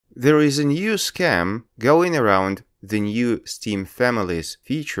There is a new scam going around the new Steam Families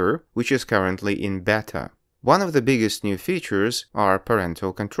feature, which is currently in beta. One of the biggest new features are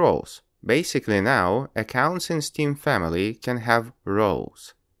parental controls. Basically now, accounts in Steam Family can have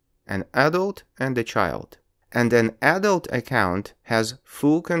roles: an adult and a child. And an adult account has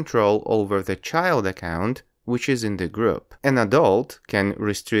full control over the child account, which is in the group. An adult can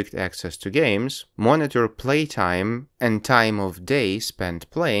restrict access to games, monitor playtime and time of day spent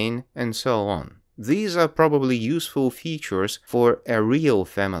playing, and so on. These are probably useful features for a real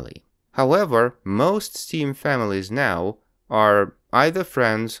family. However, most Steam families now are either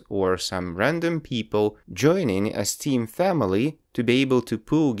friends or some random people joining a Steam family to be able to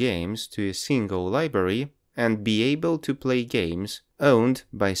pool games to a single library and be able to play games owned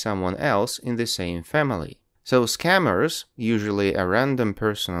by someone else in the same family. So scammers, usually a random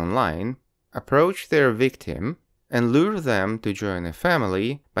person online, approach their victim and lure them to join a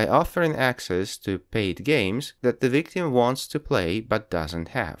family by offering access to paid games that the victim wants to play but doesn't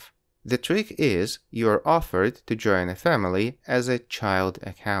have. The trick is you are offered to join a family as a child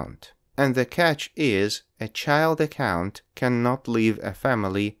account. And the catch is a child account cannot leave a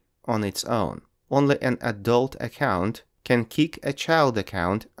family on its own. Only an adult account can kick a child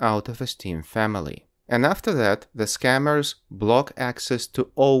account out of a Steam family. And after that, the scammers block access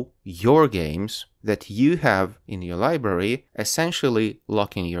to all your games that you have in your library, essentially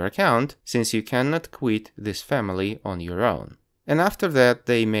locking your account since you cannot quit this family on your own. And after that,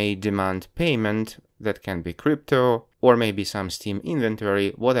 they may demand payment that can be crypto or maybe some Steam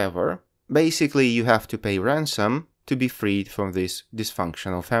inventory, whatever. Basically, you have to pay ransom to be freed from this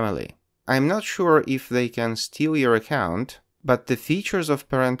dysfunctional family. I'm not sure if they can steal your account, but the features of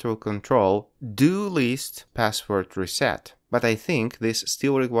parental control do list password reset. But I think this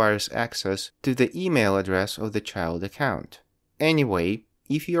still requires access to the email address of the child account. Anyway,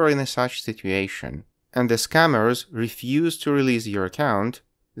 if you are in such situation and the scammers refuse to release your account,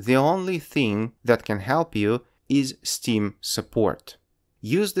 the only thing that can help you is Steam support.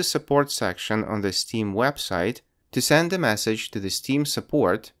 Use the support section on the Steam website to send a message to the Steam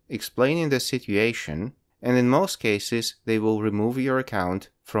support explaining the situation, and in most cases they will remove your account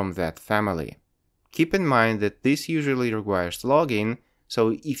from that family. Keep in mind that this usually requires login,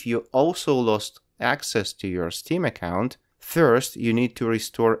 so if you also lost access to your Steam account, first you need to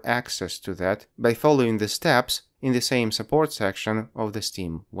restore access to that by following the steps in the same support section of the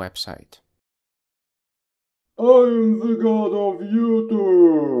Steam website. I'm the god of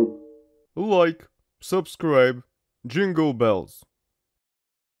YouTube! Like, subscribe, jingle bells.